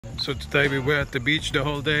So today we were at the beach the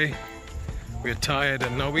whole day. We're tired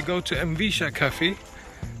and now we go to Mvisha Cafe.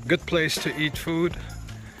 Good place to eat food.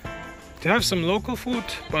 They have some local food,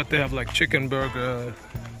 but they have like chicken burger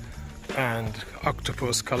and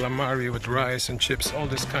octopus, calamari with rice and chips, all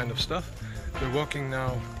this kind of stuff. We're walking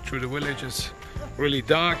now through the village. It's really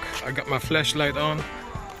dark. I got my flashlight on.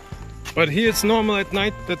 But here it's normal at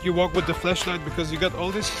night that you walk with the flashlight because you got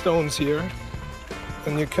all these stones here.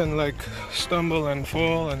 And you can like stumble and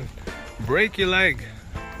fall and break your leg.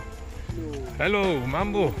 Hello,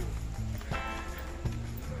 Mambo.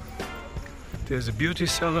 There's a beauty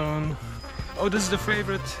salon. Oh, this is the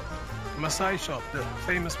favorite Maasai shop, the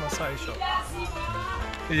famous Maasai shop.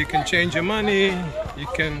 Here you can change your money, you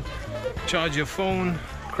can charge your phone,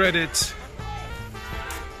 credits.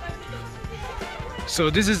 So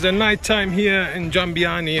this is the night time here in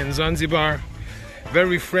Jambiani in Zanzibar.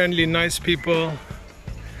 Very friendly, nice people.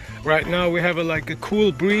 Right now we have like a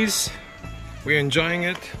cool breeze. We're enjoying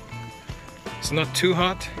it. It's not too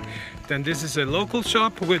hot. Then this is a local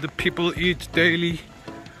shop where the people eat daily.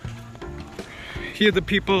 Here the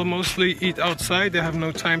people mostly eat outside. They have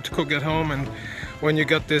no time to cook at home, and when you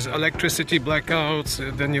got this electricity blackouts,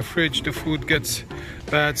 then your fridge, the food gets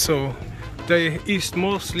bad, so they eat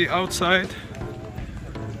mostly outside.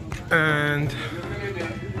 And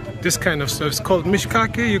this kind of stuff is called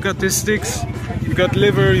mishkake. You got these sticks, you got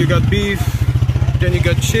liver, you got beef, then you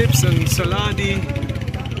got chips and saladi.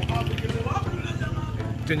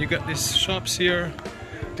 Then you got these shops here.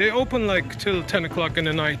 They open like till 10 o'clock in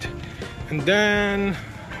the night. And then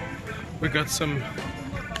we got some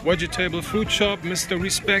vegetable fruit shop, Mr.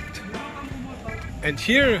 Respect. And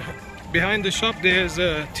here behind the shop there's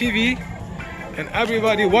a TV and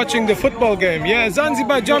everybody watching the football game. Yeah,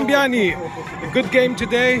 Zanzibar Jambiani. A good game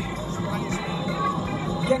today.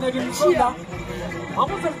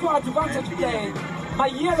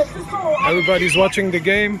 Everybody's watching the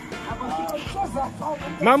game.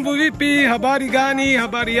 Mambo vipi, habari gani,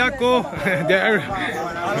 habari yako. They're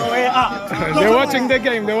watching the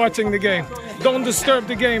game, they're watching the game. Don't disturb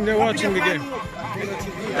the game, they're watching the game.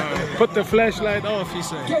 Put the flashlight off, he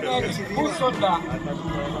said.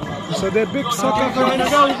 So they're big soccer fans.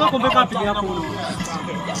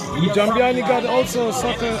 Jambiani got also a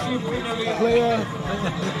soccer player.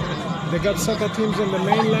 They got soccer teams in the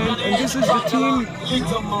mainland. And this is the team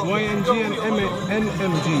YNG and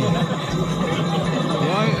NMG.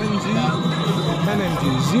 YNG, NMG,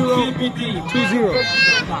 0-2-0.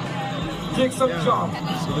 Yeah. So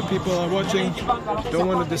the people are watching, don't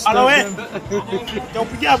want to disturb them.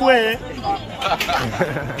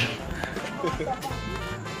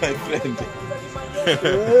 My friend.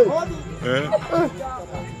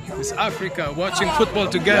 It's Africa watching football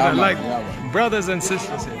together like brothers and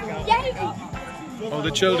sisters here. All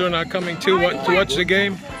the children are coming to watch the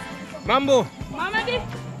game. Mambo!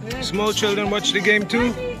 Small children watch the game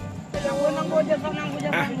too.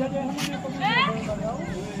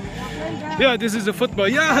 Yeah, this is the football.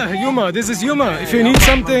 Yeah, Yuma, this is Yuma. If you need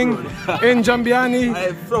something in Jambiani,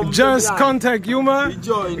 just contact Yuma.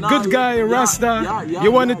 Good guy, Rasta. You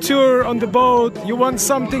want a tour on the boat, you want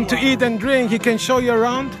something to eat and drink, he can show you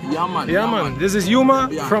around. Yeah, man. This is Yuma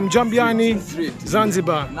from Jambiani,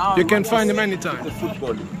 Zanzibar. You can find him anytime.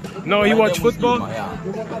 No, he watch football?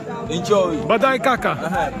 Enjoy. Badai kaka.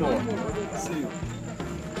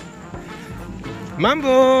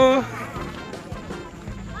 Mambo!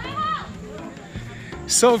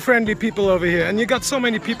 So friendly people over here, and you got so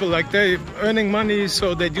many people like they earning money,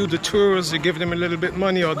 so they do the tours, you give them a little bit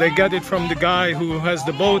money, or they get it from the guy who has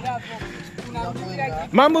the boat.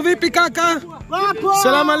 Mambo vipi kaka?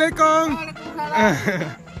 Salam alaikum.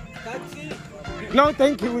 No,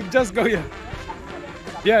 thank you, we just go here.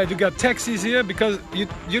 Yeah, you got taxis here because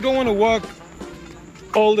you don't want to walk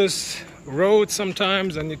all this road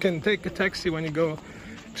sometimes, and you can take a taxi when you go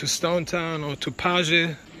to Stone Town or to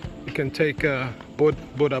Paje. You can take a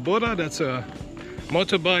Boda, that's a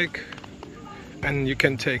motorbike, and you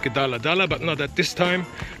can take a Dala, but not at this time.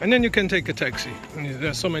 And then you can take a taxi. And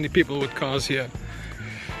there's so many people with cars here.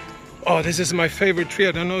 Oh, this is my favorite tree.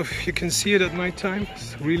 I don't know if you can see it at night time.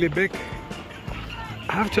 It's really big.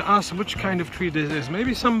 I have to ask which kind of tree this is.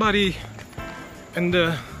 Maybe somebody in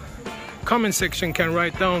the comment section can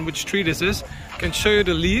write down which tree this is. I can show you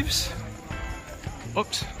the leaves.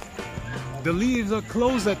 Oops. The leaves are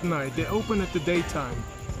closed at night. They open at the daytime.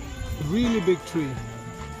 Really big tree.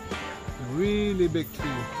 Really big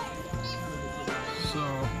tree. So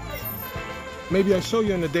maybe I'll show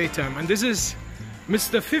you in the daytime. And this is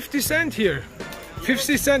Mr. 50 Cent here.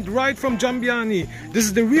 50 cent right from Jambiani. This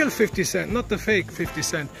is the real 50 cent, not the fake 50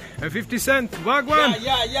 cent. And 50 cent, wagwan.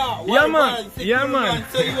 Yeah. Yeah, man. Yeah, man.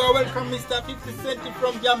 So you are welcome, Mr. 50 Cent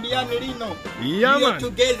from Jambiani, Reno. Yeah, we are man.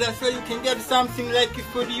 together so you can get something like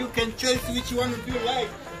food. You can choose which one you like.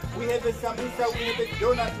 We have a samosa, we have a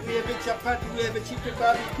donut, we have a chapati, we have a chicken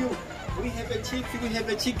barbecue, we have a chips, we have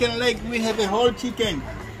a chicken leg, we have a whole chicken.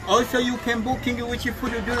 Also, you can booking which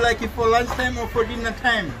food you do like for lunchtime or for dinner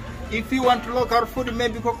time. If you want local food,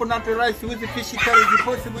 maybe coconut rice with fish curry, if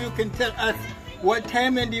possible, you can tell us what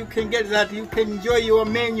time and you can get that. You can enjoy your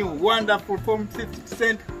menu. Wonderful from 50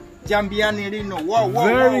 Cent. Jambiani Reno. Wow,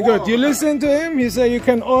 Very good. You listen to him. He said you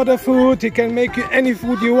can order food. He can make you any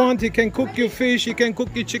food you want. He can cook your fish. He can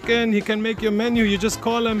cook your chicken. He can make your menu. You just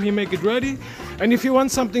call him. He make it ready. And if you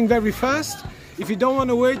want something very fast, if you don't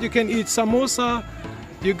want to wait, you can eat samosa.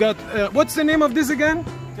 You got what's the name of this again?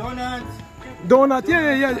 Donuts. Donut.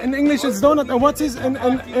 Yeah. In English it's donut. And what's his and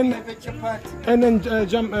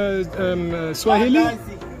then Swahili?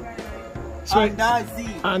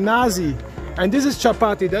 Anazi. And this is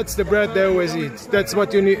chapati, that's the bread they always eat. That's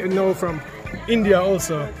what you need to know from India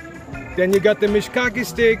also. Then you got the mishkaki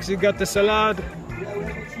sticks, you got the salad,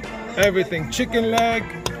 everything, chicken leg.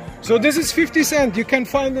 So this is 50 cent. You can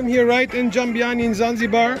find them here right in Jambiani in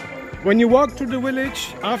Zanzibar. When you walk through the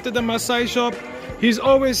village, after the Maasai shop, he's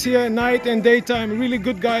always here night and daytime. Really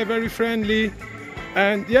good guy, very friendly.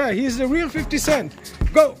 And yeah, he's the real 50 cent.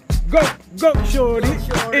 Go, shorty.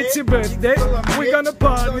 It's your birthday. We're gonna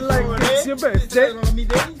party like it's your birthday.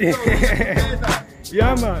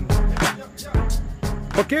 Yeah, man.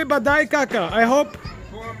 Okay, badai kaka. I hope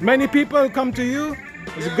many people come to you.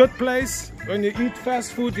 It's a good place. When you eat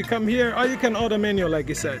fast food, you come here, or you can order menu like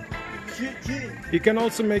he said. He can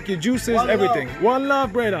also make you juices, everything. One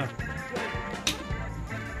love, bredda.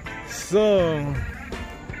 So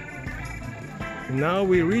now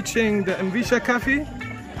we're reaching the Mvisha Cafe.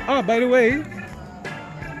 Oh, by the way,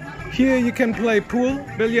 here you can play pool,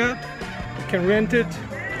 billiard. You can rent it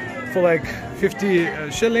for like 50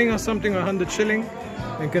 shilling or something, or 100 shilling.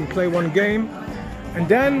 You can play one game. And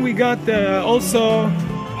then we got also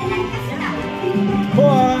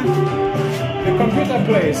the computer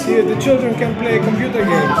place. Here the children can play computer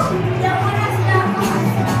games.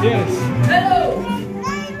 Yes. Hello.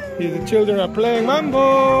 Here the children are playing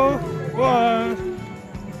Mambo. What?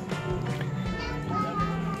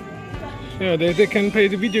 Yeah, they can play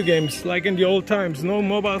the video games like in the old times. No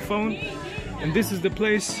mobile phone. And this is the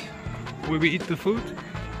place where we eat the food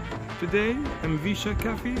today. Mvisha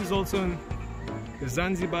Cafe is also in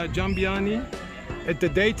Zanzibar, Jambiani. At the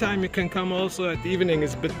daytime you can come also. At the evening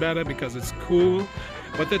it's a bit better because it's cool.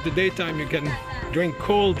 But at the daytime you can drink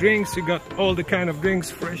cold drinks. You got all the kind of drinks,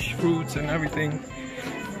 fresh fruits and everything.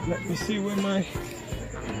 Let me see where my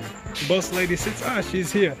boss lady sits. Ah,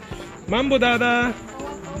 she's here. Mambo dada.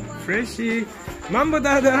 Freshie. Mambo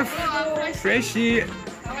dada. Freshie.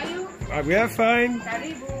 How are you? We are fine.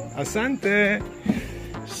 Karibu. Asante.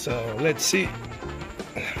 So let's see.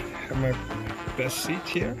 I have my best seat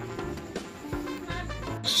here.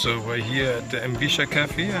 So we're here at the Mvisha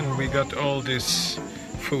Cafe and we got all this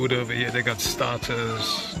food over here. They got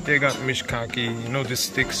starters, they got mishkaki, you know, the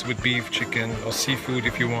sticks with beef, chicken or seafood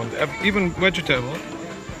if you want, even vegetable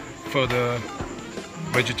for the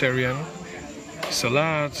vegetarian,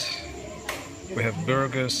 salads, we have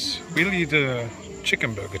burgers. We'll eat a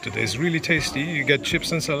chicken burger today, it's really tasty. You get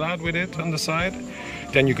chips and salad with it on the side.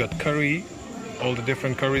 Then you got curry, all the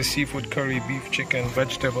different curries, seafood curry, beef, chicken,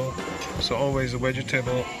 vegetable. So always a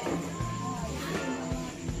vegetable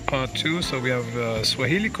part too. So we have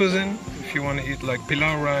Swahili cuisine, if you want to eat like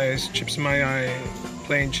pilau rice, chips mayai,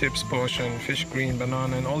 plain chips portion, fish green,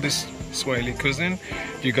 banana, and all this Swahili cuisine.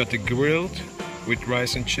 You got the grilled with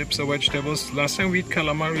rice and chips or vegetables. Last time we ate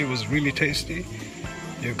calamari, was really tasty.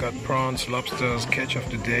 You got prawns, lobsters, catch of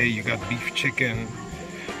the day, you got beef chicken,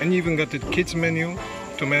 and you even got the kids menu,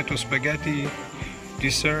 tomato spaghetti,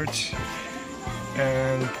 desserts.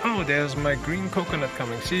 And oh, there's my green coconut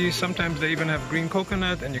coming. See, sometimes they even have green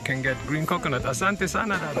coconut, and you can get green coconut. Asante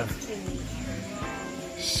sana dada.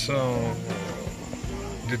 So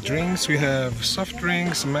the drinks, we have soft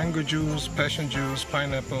drinks, mango juice, passion juice,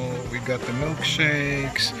 pineapple. We got the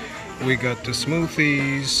milkshakes, we got the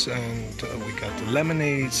smoothies, and we got the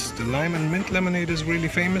lemonades. The lime and mint lemonade is really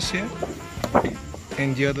famous here.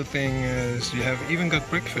 And the other thing is you have even got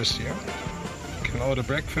breakfast here. You can order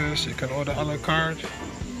breakfast, you can order a la carte,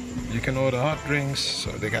 you can order hot drinks,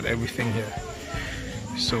 so they got everything here.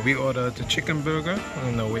 So we ordered the chicken burger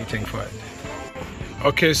and now waiting for it.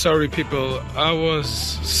 Okay, sorry people, I was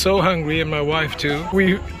so hungry and my wife too.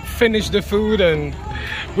 We finished the food and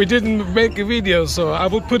we didn't make a video, so I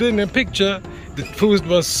will put in a picture. The food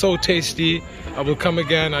was so tasty. I will come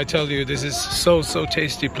again. I tell you, this is so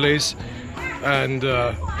tasty place. And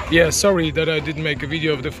yeah, sorry that I didn't make a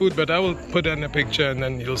video of the food, but I will put in a picture and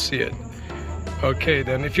then you'll see it. Okay,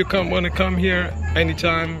 then if you want to come here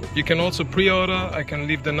anytime, you can also pre-order. I can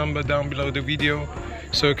leave the number down below the video,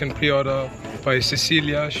 so you can pre-order by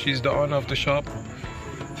Cecilia. She's the owner of the shop,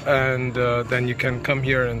 and then you can come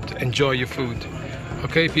here and enjoy your food.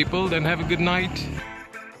 Okay, people, then have a good night.